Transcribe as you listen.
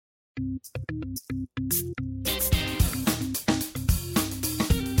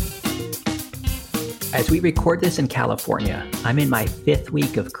As we record this in California, I'm in my 5th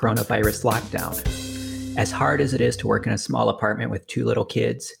week of coronavirus lockdown. As hard as it is to work in a small apartment with 2 little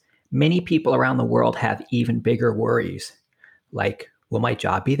kids, many people around the world have even bigger worries. Like, will my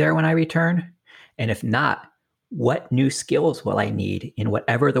job be there when I return? And if not, what new skills will I need in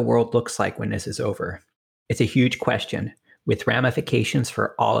whatever the world looks like when this is over? It's a huge question with ramifications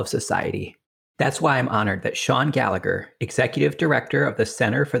for all of society. That's why I'm honored that Sean Gallagher, Executive Director of the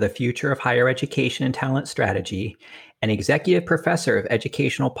Center for the Future of Higher Education and Talent Strategy and Executive Professor of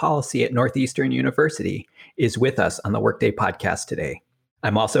Educational Policy at Northeastern University, is with us on the Workday podcast today.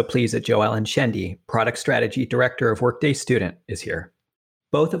 I'm also pleased that JoEllen Shendy, Product Strategy Director of Workday Student, is here.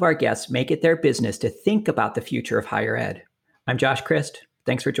 Both of our guests make it their business to think about the future of higher ed. I'm Josh Christ.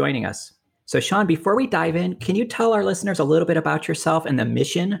 Thanks for joining us. So Sean, before we dive in, can you tell our listeners a little bit about yourself and the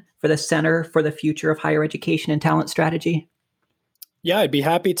mission for the Center for the Future of Higher Education and Talent Strategy? Yeah, I'd be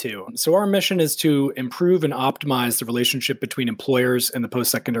happy to. So our mission is to improve and optimize the relationship between employers and the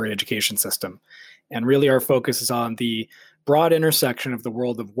post-secondary education system. And really our focus is on the broad intersection of the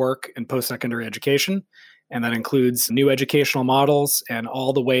world of work and post-secondary education. And that includes new educational models and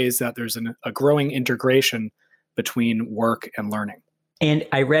all the ways that there's a growing integration between work and learning. And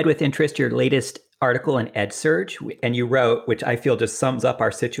I read with interest your latest article in EdSurge, and you wrote, which I feel just sums up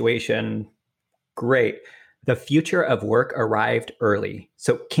our situation great. The future of work arrived early.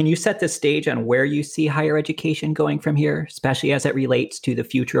 So can you set the stage on where you see higher education going from here, especially as it relates to the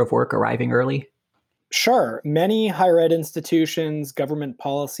future of work arriving early? Sure. Many higher ed institutions, government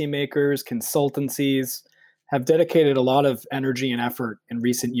policymakers, consultancies have dedicated a lot of energy and effort in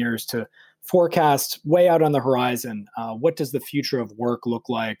recent years to forecast way out on the horizon. What does the future of work look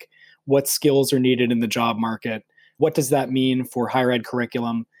like? What skills are needed in the job market? What does that mean for higher ed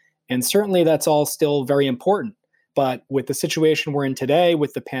curriculum? And certainly that's all still very important. But with the situation we're in today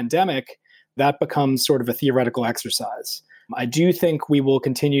with the pandemic, that becomes sort of a theoretical exercise. I do think we will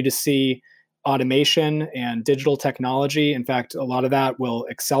continue to see automation and digital technology. In fact, a lot of that will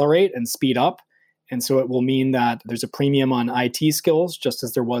accelerate and speed up. And so it will mean that there's a premium on IT skills, just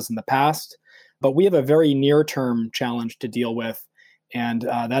as there was in the past. But we have a very near-term challenge to deal with, and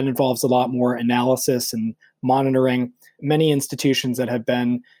that involves a lot more analysis and monitoring. Many institutions that have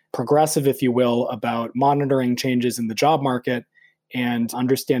been progressive, if you will, about monitoring changes in the job market and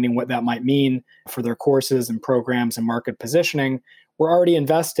understanding what that might mean for their courses and programs and market positioning, we're already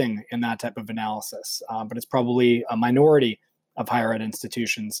investing in that type of analysis. But it's probably a minority of higher ed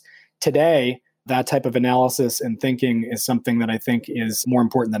institutions. Today, that type of analysis and thinking is something that I think is more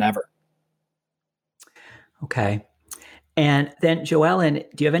important than ever. Okay. And then JoEllen,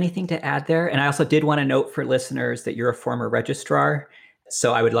 do you have anything to add there? And I also did want to note for listeners that you're a former registrar.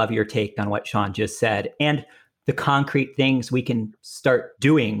 So I would love your take on what Sean just said and the concrete things we can start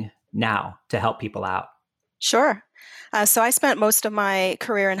doing now to help people out. Sure. So I spent most of my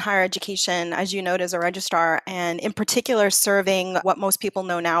career in higher education, as you noted, as a registrar, and in particular serving what most people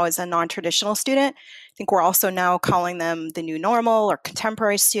know now as a non-traditional student. I think we're also now calling them the new normal or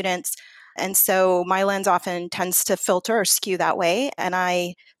contemporary students. And so my lens often tends to filter or skew that way. And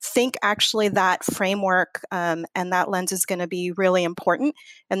I think actually that framework and that lens is going to be really important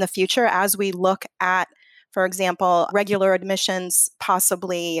in the future as we look at, for example, regular admissions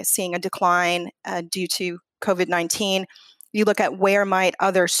possibly seeing a decline due to COVID-19. You look at where might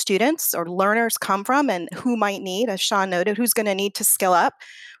other students or learners come from and who might need, as Sean noted, who's going to need to skill up.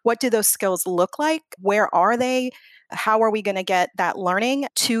 What do those skills look like? Where are they? How are we going to get that learning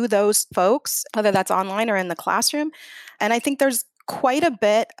to those folks, whether that's online or in the classroom? And I think there's quite a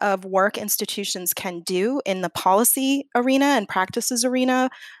bit of work institutions can do in the policy arena and practices arena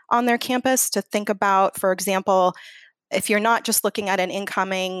on their campus to think about, for example, if you're not just looking at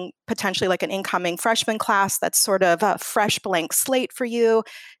potentially like an incoming freshman class, that's sort of a fresh blank slate for you.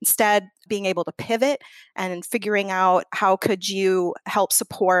 Instead, being able to pivot and figuring out how could you help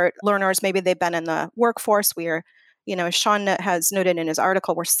support learners. Maybe they've been in the workforce. As Sean has noted in his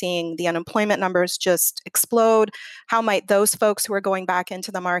article, we're seeing the unemployment numbers just explode. How might those folks who are going back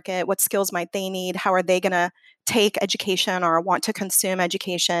into the market, what skills might they need? How are they going to take education or want to consume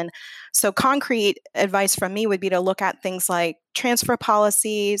education? So concrete advice from me would be to look at things like transfer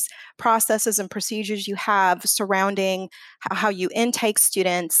policies, processes and procedures you have surrounding how you intake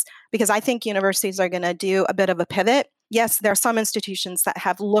students, because I think universities are going to do a bit of a pivot. Yes, there are some institutions that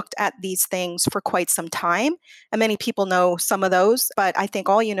have looked at these things for quite some time, and many people know some of those, but I think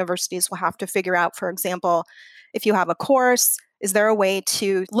all universities will have to figure out, for example, if you have a course, Is there a way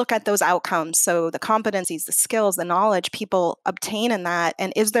to look at those outcomes? So the competencies, the skills, the knowledge people obtain in that.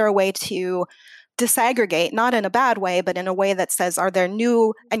 And is there a way to disaggregate, not in a bad way, but in a way that says, are there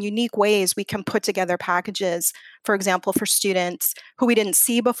new and unique ways we can put together packages, for example, for students who we didn't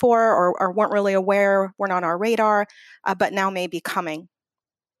see before or weren't really aware, weren't on our radar, but now may be coming?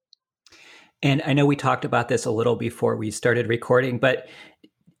 And I know we talked about this a little before we started recording, but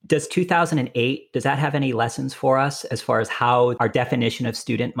does 2008, does that have any lessons for us as far as how our definition of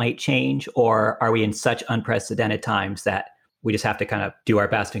student might change? Or are we in such unprecedented times that we just have to kind of do our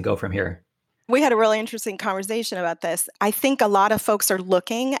best and go from here? We had a really interesting conversation about this. I think a lot of folks are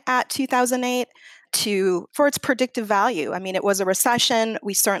looking at 2008 for its predictive value. I mean, it was a recession.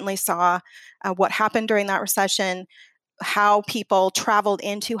 We certainly saw what happened during that recession, how people traveled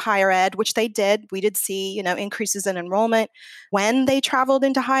into higher ed, which they did. We did see, increases in enrollment when they traveled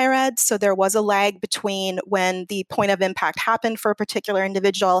into higher ed. So there was a lag between when the point of impact happened for a particular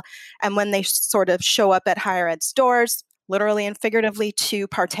individual and when they sort of show up at higher ed's doors, literally and figuratively, to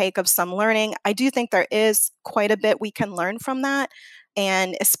partake of some learning. I do think there is quite a bit we can learn from that,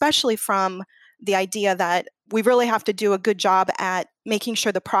 and especially from the idea that we really have to do a good job at making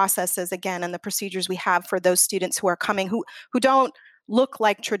sure the processes, again, and the procedures we have for those students who are coming, who don't look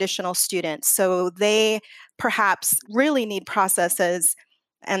like traditional students. So they perhaps really need processes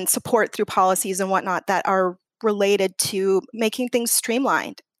and support through policies and whatnot that are related to making things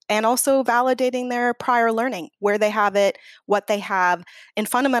streamlined, and also validating their prior learning, where they have it, what they have, in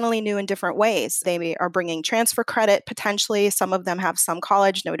fundamentally new and different ways. They are bringing transfer credit, potentially. Some of them have some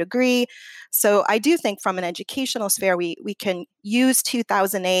college, no degree. So I do think from an educational sphere, we can use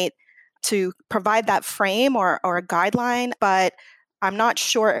 2008 to provide that frame or a guideline, but I'm not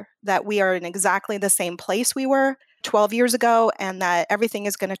sure that we are in exactly the same place we were 12 years ago, and that everything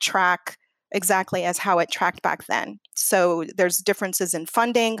is going to track exactly as how it tracked back then. So there's differences in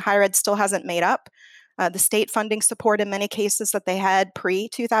funding. Higher ed still hasn't made up the state funding support in many cases that they had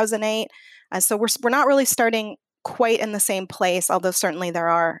pre-2008. So we're not really starting quite in the same place, although certainly there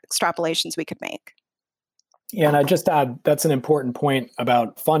are extrapolations we could make. Yeah, and I'd just add, that's an important point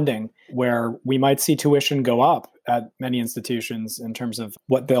about funding, where we might see tuition go up at many institutions in terms of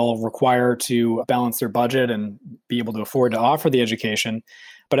what they'll require to balance their budget and be able to afford to offer the education.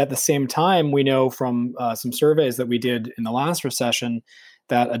 But at the same time, we know from some surveys that we did in the last recession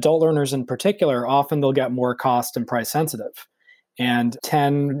that adult learners in particular, often they'll get more cost and price sensitive. And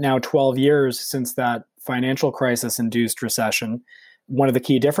 10, now 12 years since that financial crisis-induced recession, one of the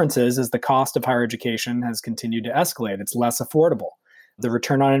key differences is the cost of higher education has continued to escalate. It's less affordable. The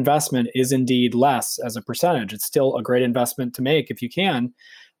return on investment is indeed less as a percentage. It's still a great investment to make if you can,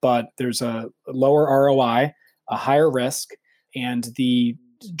 but there's a lower ROI, a higher risk, and the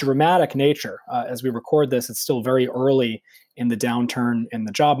dramatic nature. As we record this, it's still very early in the downturn in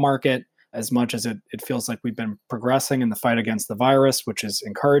the job market, as much as it feels like we've been progressing in the fight against the virus, which is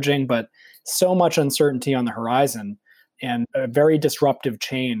encouraging, but so much uncertainty on the horizon and a very disruptive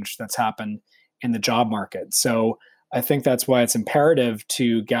change that's happened in the job market. So I think that's why it's imperative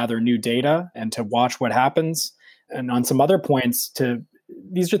to gather new data and to watch what happens. And on some other points,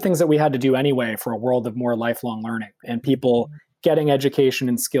 these are things that we had to do anyway for a world of more lifelong learning and people getting education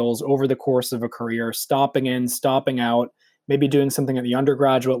and skills over the course of a career, stopping in, stopping out, maybe doing something at the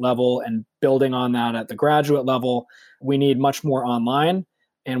undergraduate level and building on that at the graduate level. We need much more online.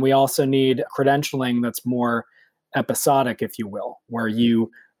 And we also need credentialing that's more episodic, if you will, where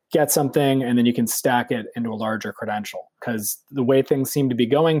you get something and then you can stack it into a larger credential. Because the way things seem to be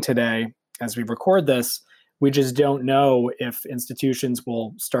going today, as we record this, we just don't know if institutions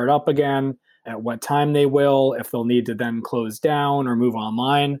will start up again, at what time they will, if they'll need to then close down or move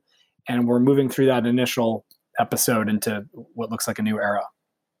online. And we're moving through that initial episode into what looks like a new era.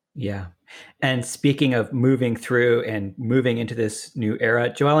 Yeah. And speaking of moving through and moving into this new era,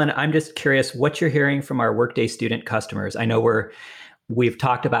 Joellen, I'm just curious what you're hearing from our Workday student customers. I know we've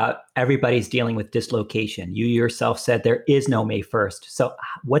talked about everybody's dealing with dislocation. You yourself said there is no May 1st. So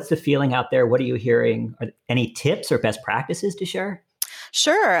what's the feeling out there? What are you hearing? Are any tips or best practices to share?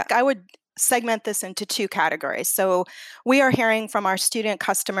 Sure. I would segment this into two categories. So we are hearing from our student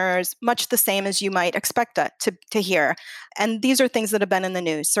customers much the same as you might expect to hear. And these are things that have been in the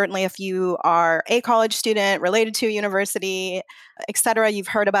news. Certainly if you are a college student related to a university, et cetera, you've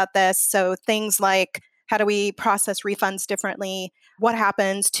heard about this. So things like, how do we process refunds differently? What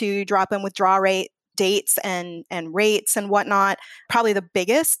happens to drop in withdrawal rate dates and rates and whatnot? Probably the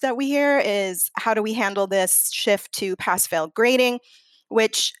biggest that we hear is, how do we handle this shift to pass-fail grading?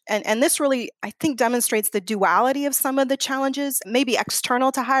 Which, and this really, I think, demonstrates the duality of some of the challenges, maybe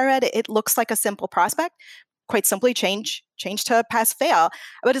external to higher ed. It looks like a simple prospect. quite simply change to pass fail.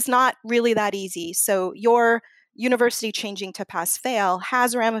 But it's not really that easy. So your university changing to pass fail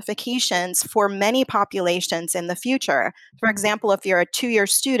has ramifications for many populations in the future. For example, if you're a 2-year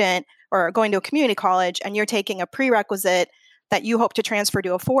student or going to a community college and you're taking a prerequisite that you hope to transfer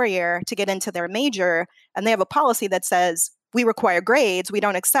to a 4-year to get into their major, and they have a policy that says, we require grades, we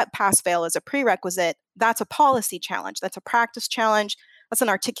don't accept pass fail as a prerequisite, that's a policy challenge. That's a practice challenge. That's an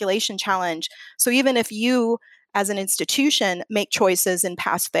articulation challenge. So even if you, as an institution, make choices in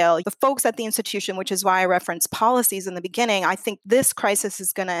pass fail, the folks at the institution, which is why I referenced policies in the beginning, I think this crisis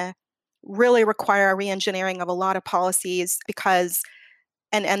is going to really require a re-engineering of a lot of policies because,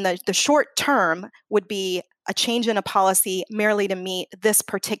 and the short term would be a change in a policy merely to meet this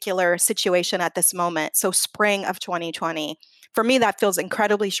particular situation at this moment. So spring of 2020. For me, that feels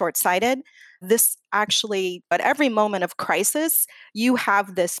incredibly short-sighted. This actually, at every moment of crisis, you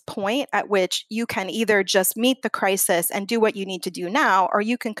have this point at which you can either just meet the crisis and do what you need to do now, or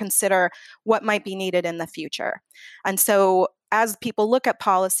you can consider what might be needed in the future. And so as people look at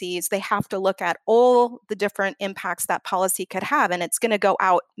policies, they have to look at all the different impacts that policy could have. And it's going to go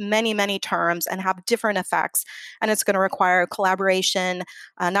out many, many terms and have different effects. And it's going to require collaboration,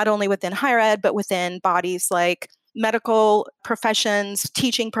 not only within higher ed, but within bodies like medical professions,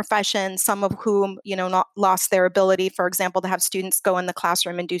 teaching professions, some of whom, not lost their ability, for example, to have students go in the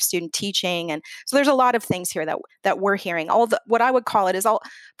classroom and do student teaching. And so there's a lot of things here that we're hearing. What I would call it is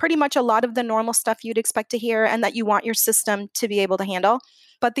pretty much a lot of the normal stuff you'd expect to hear and that you want your system to be able to handle.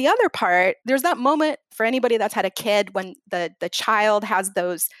 But the other part, there's that moment for anybody that's had a kid when the child has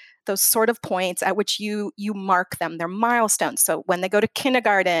those sort of points at which you mark them. They're milestones. So when they go to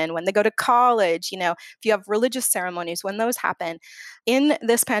kindergarten, when they go to college, if you have religious ceremonies, when those happen. In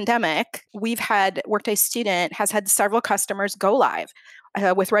this pandemic, Workday Student has had several customers go live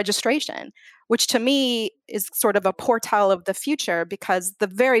with registration, which to me is sort of a portal of the future, because the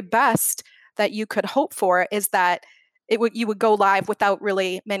very best that you could hope for is that you would go live without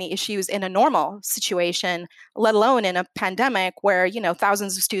really many issues in a normal situation, let alone in a pandemic where,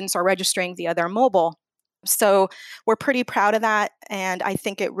 thousands of students are registering via their mobile. So we're pretty proud of that. And I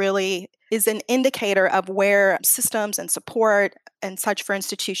think it really is an indicator of where systems and support and such for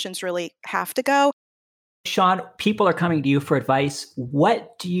institutions really have to go. Sean, people are coming to you for advice.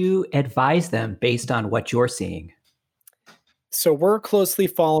 What do you advise them based on what you're seeing? So we're closely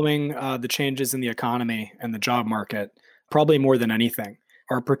following the changes in the economy and the job market, probably more than anything.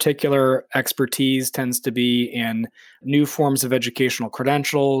 Our particular expertise tends to be in new forms of educational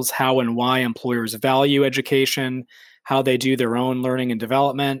credentials, how and why employers value education, how they do their own learning and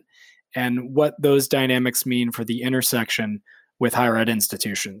development, and what those dynamics mean for the intersection with higher ed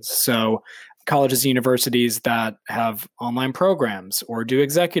institutions. So colleges and universities that have online programs or do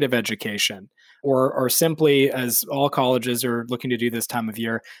executive education, or simply, as all colleges are looking to do this time of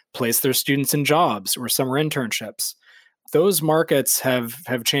year, place their students in jobs or summer internships. Those markets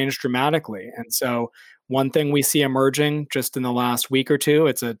have changed dramatically. And so one thing we see emerging just in the last week or two,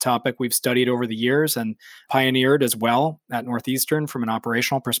 it's a topic we've studied over the years and pioneered as well at Northeastern from an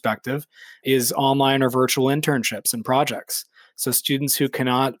operational perspective, is online or virtual internships and projects. So students who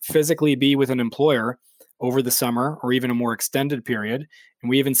cannot physically be with an employer over the summer or even a more extended period. And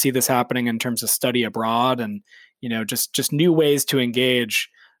we even see this happening in terms of study abroad and, just new ways to engage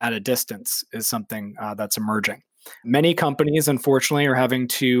at a distance is something that's emerging. Many companies, unfortunately, are having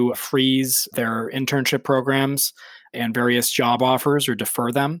to freeze their internship programs and various job offers or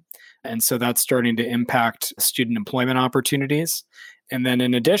defer them. And so that's starting to impact student employment opportunities. And then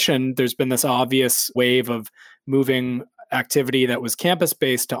in addition, there's been this obvious wave of moving activity that was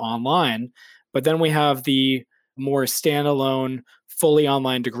campus-based to online. But then we have the more standalone, fully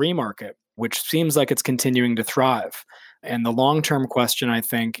online degree market, which seems like it's continuing to thrive. And the long-term question, I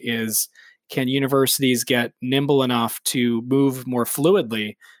think, is, can universities get nimble enough to move more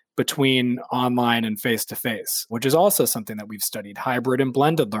fluidly between online and face-to-face, which is also something that we've studied, hybrid and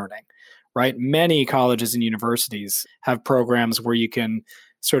blended learning, right? Many colleges and universities have programs where you can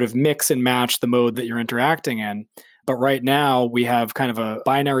sort of mix and match the mode that you're interacting in. But right now, we have kind of a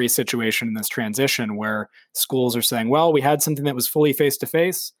binary situation in this transition where schools are saying, well, we had something that was fully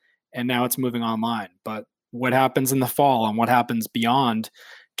face-to-face, and now it's moving online. But what happens in the fall and what happens beyond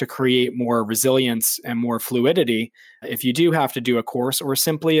to create more resilience and more fluidity if you do have to do a course, or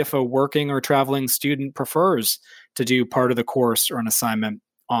simply if a working or traveling student prefers to do part of the course or an assignment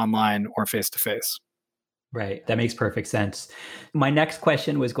online or face-to-face? Right. That makes perfect sense. My next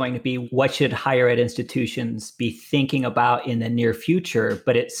question was going to be, what should higher ed institutions be thinking about in the near future?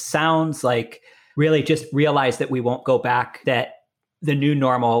 But it sounds like really just realize that we won't go back, that the new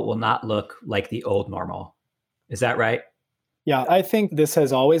normal will not look like the old normal. Is that right? Yeah, I think this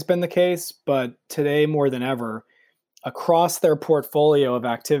has always been the case, but today more than ever, across their portfolio of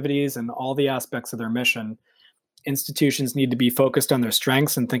activities and all the aspects of their mission, institutions need to be focused on their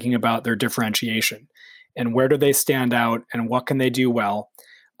strengths and thinking about their differentiation and where do they stand out and what can they do well.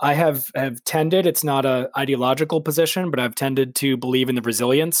 I have tended, it's not an ideological position, but I've tended to believe in the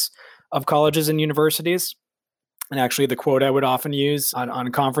resilience of colleges and universities. And actually, the quote I would often use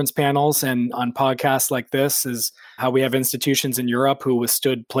on conference panels and on podcasts like this is how we have institutions in Europe who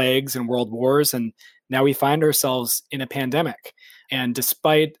withstood plagues and world wars. And now we find ourselves in a pandemic. And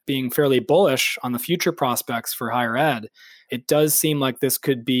despite being fairly bullish on the future prospects for higher ed, it does seem like this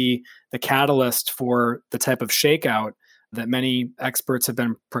could be the catalyst for the type of shakeout that many experts have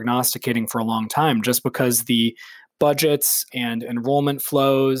been prognosticating for a long time, just because the budgets and enrollment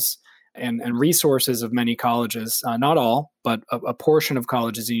flows and resources of many colleges, not all, but a portion of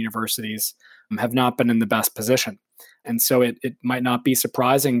colleges and universities have not been in the best position. And so it might not be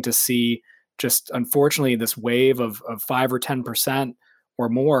surprising to see just, unfortunately, this wave of 5 or 10% or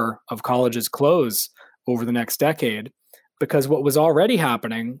more of colleges close over the next decade, because what was already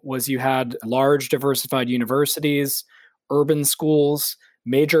happening was you had large diversified universities, urban schools,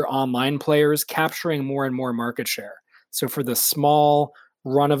 major online players capturing more and more market share. So for the small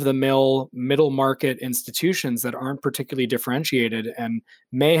run-of-the-mill middle market institutions that aren't particularly differentiated and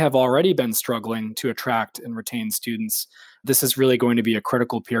may have already been struggling to attract and retain students, this is really going to be a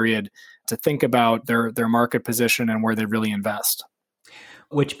critical period to think about their market position and where they really invest.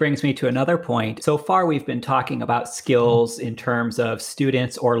 Which brings me to another point. So far, we've been talking about skills in terms of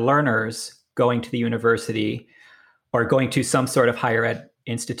students or learners going to the university or going to some sort of higher ed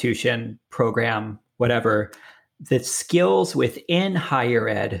institution, program, whatever. The skills within higher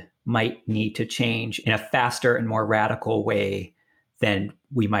ed might need to change in a faster and more radical way than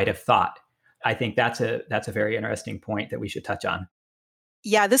we might have thought. I think that's a very interesting point that we should touch on.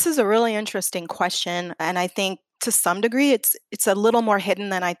 Yeah, this is a really interesting question. And I think to some degree it's a little more hidden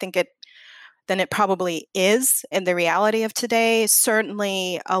than I think than it probably is in the reality of today.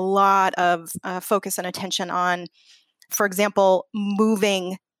 Certainly a lot of focus and attention on, for example,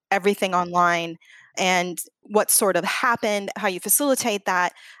 moving everything online and what sort of happened, how you facilitate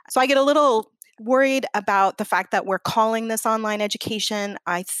that. So I get a little worried about the fact that we're calling this online education.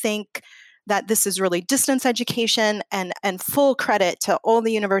 I think that this is really distance education, and full credit to all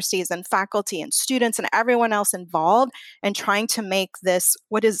the universities and faculty and students and everyone else involved in trying to make this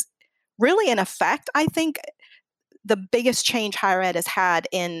what is really, in effect, I think, the biggest change higher ed has had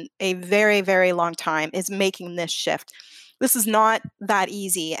in a very, very long time is making this shift. This is not that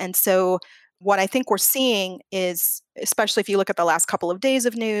easy. And so what I think we're seeing is, especially if you look at the last couple of days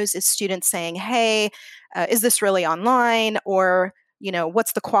of news, is students saying, hey, is this really online? Or,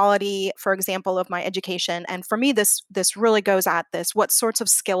 what's the quality, for example, of my education? And for me, this really goes at this. What sorts of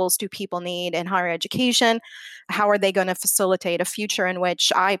skills do people need in higher education? How are they going to facilitate a future in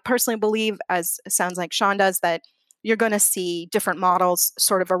which I personally believe, as it sounds like Sean does, that you're going to see different models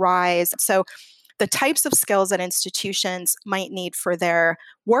sort of arise. So the types of skills that institutions might need for their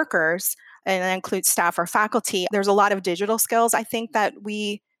workers, and that includes staff or faculty, there's a lot of digital skills I think that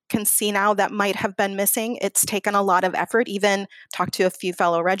we can see now that might have been missing. It's taken a lot of effort, even talk to a few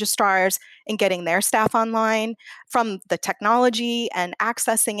fellow registrars in getting their staff online, from the technology and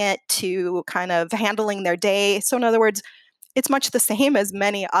accessing it to kind of handling their day. So in other words, it's much the same as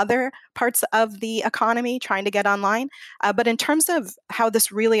many other parts of the economy trying to get online. But in terms of how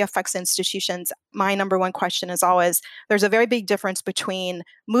this really affects institutions, my number one question is always, there's a very big difference between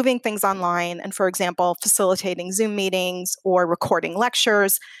moving things online and, for example, facilitating Zoom meetings or recording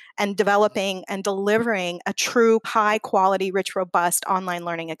lectures and developing and delivering a true high quality, rich, robust online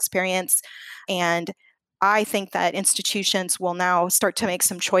learning experience. And I think that institutions will now start to make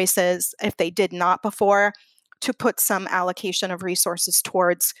some choices, if they did not before, to put some allocation of resources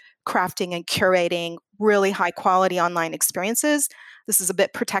towards crafting and curating really high quality online experiences. This is a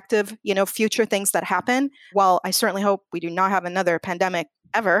bit protective, future things that happen. While I certainly hope we do not have another pandemic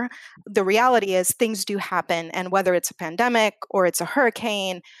ever, the reality is things do happen. And whether it's a pandemic or it's a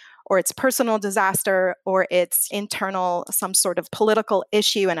hurricane or it's personal disaster or it's internal, some sort of political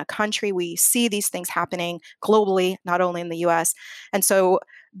issue in a country, we see these things happening globally, not only in the US. And so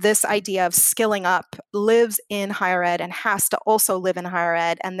this idea of skilling up lives in higher ed and has to also live in higher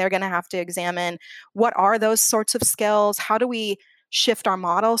ed. And they're going to have to examine what are those sorts of skills? How do we shift our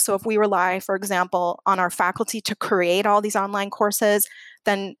model? So if we rely, for example, on our faculty to create all these online courses,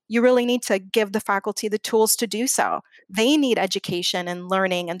 then you really need to give the faculty the tools to do so. They need education and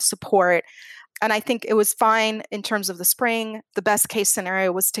learning and support. And I think it was fine in terms of the spring. The best case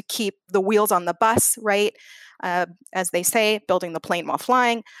scenario was to keep the wheels on the bus, right? As they say, building the plane while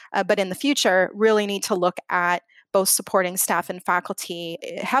flying. But in the future, really need to look at both supporting staff and faculty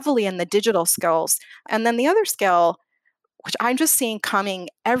heavily in the digital skills. And then the other skill, which I'm just seeing coming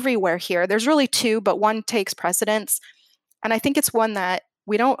everywhere here, there's really two, but one takes precedence. And I think it's one that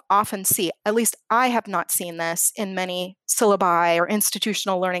we don't often see. At least I have not seen this in many syllabi or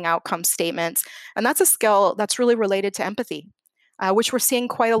institutional learning outcome statements. And that's a skill that's really related to empathy, which we're seeing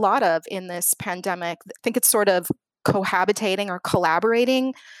quite a lot of in this pandemic. I think it's sort of cohabitating or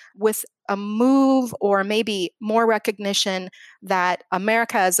collaborating with a move or maybe more recognition that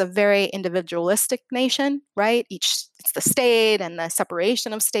America is a very individualistic nation, right? It's the state and the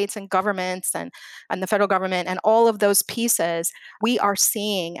separation of states and governments and the federal government and all of those pieces. We are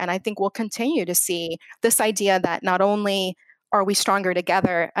seeing, and I think we'll continue to see, this idea that not only are we stronger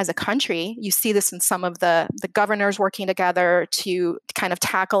together as a country? You see this in some of the governors working together to kind of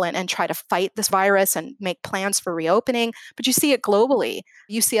tackle and try to fight this virus and make plans for reopening. But you see it globally.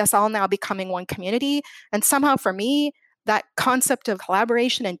 You see us all now becoming one community. And somehow for me, that concept of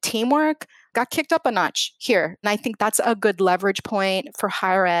collaboration and teamwork got kicked up a notch here. And I think that's a good leverage point for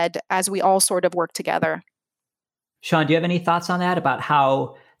higher ed as we all sort of work together. Sean, do you have any thoughts on that about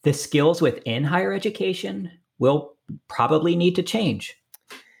how the skills within higher education will probably need to change?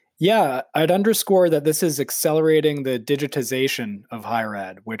 Yeah, I'd underscore that this is accelerating the digitization of higher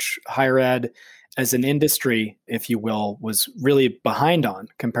ed, which higher ed as an industry, if you will, was really behind on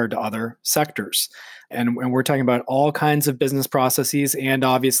compared to other sectors. And we're talking about all kinds of business processes and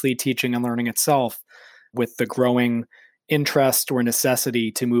obviously teaching and learning itself with the growing interest or necessity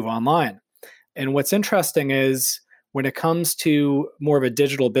to move online. And what's interesting is when it comes to more of a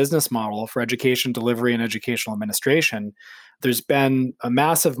digital business model for education delivery and educational administration, there's been a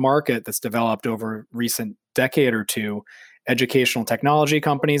massive market that's developed over recent decade or two. Educational technology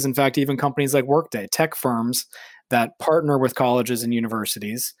companies, in fact, even companies like Workday, tech firms that partner with colleges and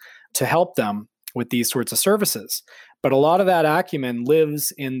universities to help them with these sorts of services. But a lot of that acumen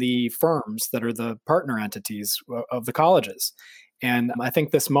lives in the firms that are the partner entities of the colleges. And I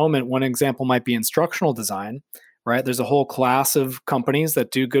think this moment, one example might be instructional design, right? There's a whole class of companies that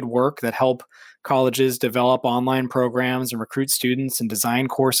do good work that help colleges develop online programs and recruit students and design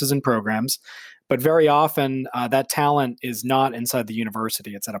courses and programs. But very often that talent is not inside the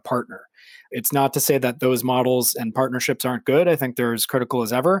university, it's at a partner. It's not to say that those models and partnerships aren't good. I think they're as critical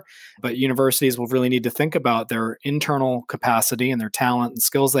as ever, but universities will really need to think about their internal capacity and their talent and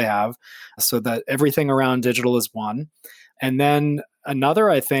skills they have so that everything around digital is one. And then another,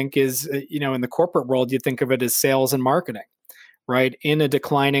 I think, is, in the corporate world, you think of it as sales and marketing, right? In a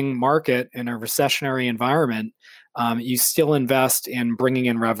declining market, in a recessionary environment, you still invest in bringing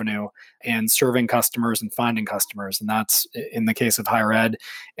in revenue and serving customers and finding customers. And that's, in the case of higher ed,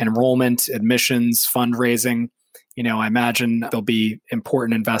 enrollment, admissions, fundraising. I imagine there'll be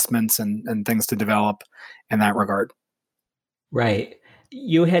important investments and things to develop in that regard. Right.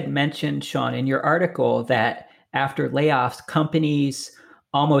 You had mentioned, Sean, in your article that after layoffs, companies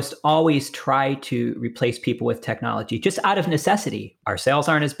almost always try to replace people with technology just out of necessity. Our sales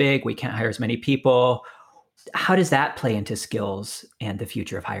aren't as big. We can't hire as many people. How does that play into skills and the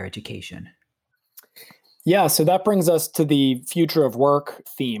future of higher education? Yeah, so that brings us to the future of work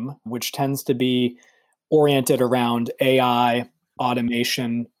theme, which tends to be oriented around AI,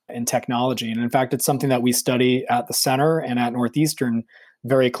 automation, and technology. And in fact, it's something that we study at the center and at Northeastern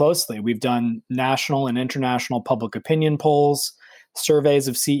very closely. We've done national and international public opinion polls, surveys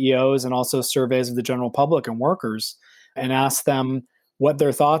of CEOs, and also surveys of the general public and workers, and asked them what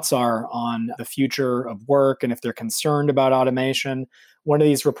their thoughts are on the future of work and if they're concerned about automation. One of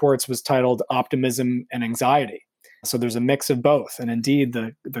these reports was titled Optimism and Anxiety. So there's a mix of both. And indeed,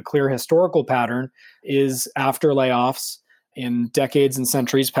 the clear historical pattern is after layoffs in decades and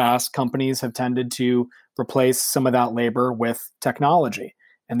centuries past, companies have tended to replace some of that labor with technology,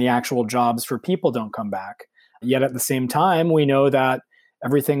 and the actual jobs for people don't come back. Yet at the same time, we know that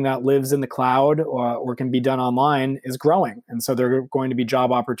everything that lives in the cloud or can be done online is growing. And so there are going to be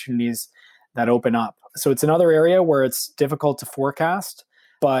job opportunities that open up. So it's another area where it's difficult to forecast.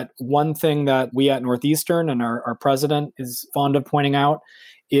 But one thing that we at Northeastern and our president is fond of pointing out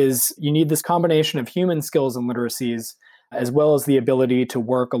is you need this combination of human skills and literacies, as well as the ability to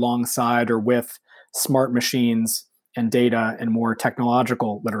work alongside or with smart machines and data and more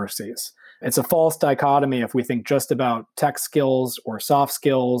technological literacies. It's a false dichotomy if we think just about tech skills or soft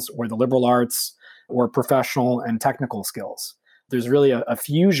skills or the liberal arts or professional and technical skills. There's really a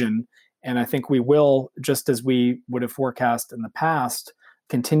fusion, and I think we will, just as we would have forecast in the past,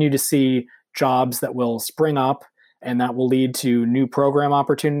 continue to see jobs that will spring up, and that will lead to new program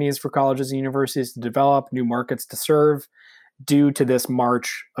opportunities for colleges and universities to develop, new markets to serve, due to this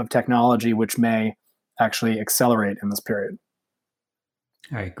march of technology, which may actually accelerate in this period.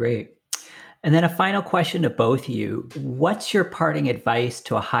 All right, great. And then a final question to both of you. What's your parting advice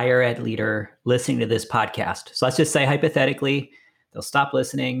to a higher ed leader listening to this podcast? So let's just say hypothetically, they'll stop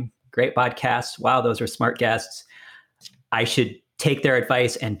listening. Great podcast. Wow, those are smart guests. I should take their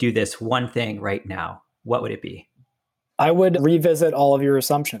advice and do this one thing right now. What would it be? I would revisit all of your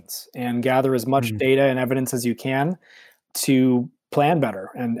assumptions and gather as much data and evidence as you can to plan better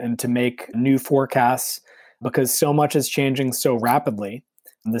and to make new forecasts, because so much is changing so rapidly.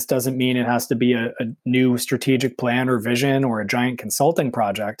 This doesn't mean it has to be a new strategic plan or vision or a giant consulting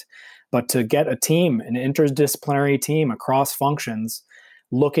project, but to get a team, an interdisciplinary team across functions,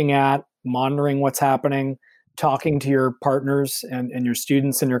 looking at, monitoring what's happening, talking to your partners and your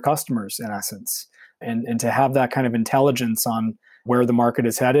students and your customers, in essence, and to have that kind of intelligence on where the market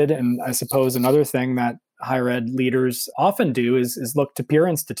is headed. And I suppose another thing that higher ed leaders often do is look to peer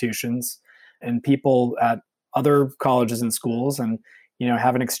institutions and people at other colleges and schools and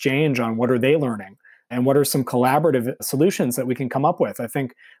have an exchange on what are they learning and what are some collaborative solutions that we can come up with. I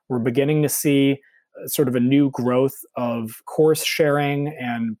think we're beginning to see sort of a new growth of course sharing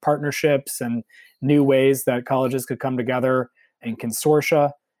and partnerships and new ways that colleges could come together in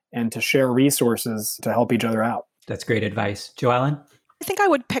consortia and to share resources to help each other out. That's great advice. Joellen? I think I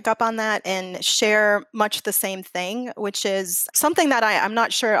would pick up on that and share much the same thing, which is something that I'm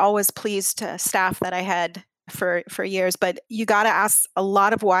not sure always pleased staff that I had for years, but you got to ask a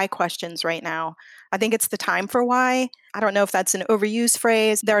lot of why questions right now. I think it's the time for why. I don't know if that's an overused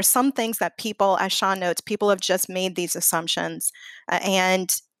phrase. There are some things that people, as Sean notes, people have just made these assumptions.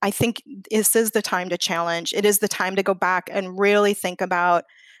 And I think this is the time to challenge. It is the time to go back and really think about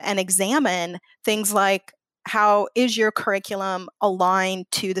and examine things like, how is your curriculum aligned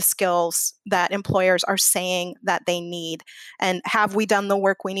to the skills that employers are saying that they need? And have we done the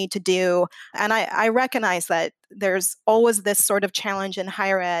work we need to do? And I recognize that there's always this sort of challenge in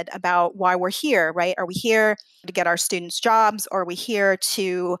higher ed about why we're here, right? Are we here to get our students jobs? Or are we here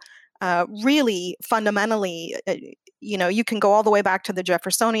to really fundamentally, you can go all the way back to the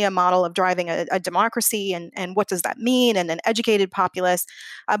Jeffersonian model of driving a democracy and what does that mean, and an educated populace.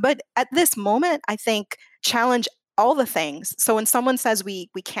 But at this moment, I think challenge all the things. So when someone says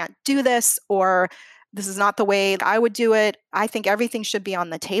we can't do this, or this is not the way I would do it, I think everything should be on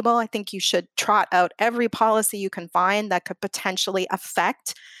the table. I think you should trot out every policy you can find that could potentially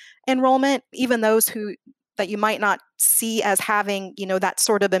affect enrollment, even those that you might not see as having, that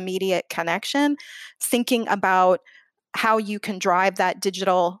sort of immediate connection, thinking about how you can drive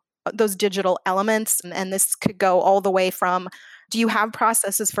those digital elements. And this could go all the way from, do you have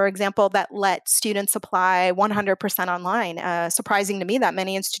processes, for example, that let students apply 100% online? Surprising to me that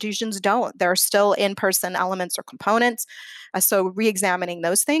many institutions don't. There are still in-person elements or components. So re-examining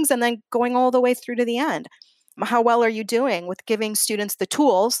those things and then going all the way through to the end. How well are you doing with giving students the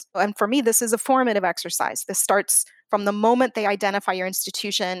tools? And for me, this is a formative exercise. This starts from the moment they identify your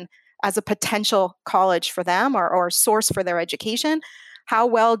institution as a potential college for them or source for their education. How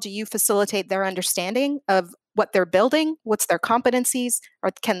well do you facilitate their understanding of what they're building? What's their competencies? Or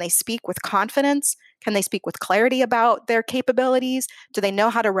can they speak with confidence? Can they speak with clarity about their capabilities? Do they know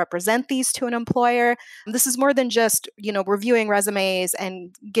how to represent these to an employer? This is more than just, reviewing resumes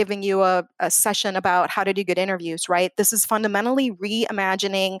and giving you a session about how to do good interviews, right? This is fundamentally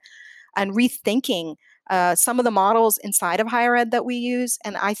reimagining and rethinking some of the models inside of higher ed that we use.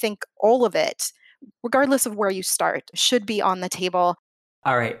 And I think all of it, regardless of where you start, should be on the table.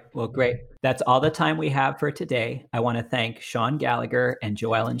 All right. Well, great. That's all the time we have for today. I want to thank Sean Gallagher and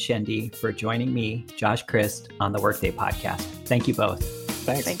Joellen Shendy for joining me, Josh Christ, on the Workday podcast. Thank you both.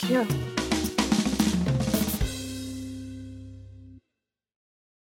 Thanks. Thank you.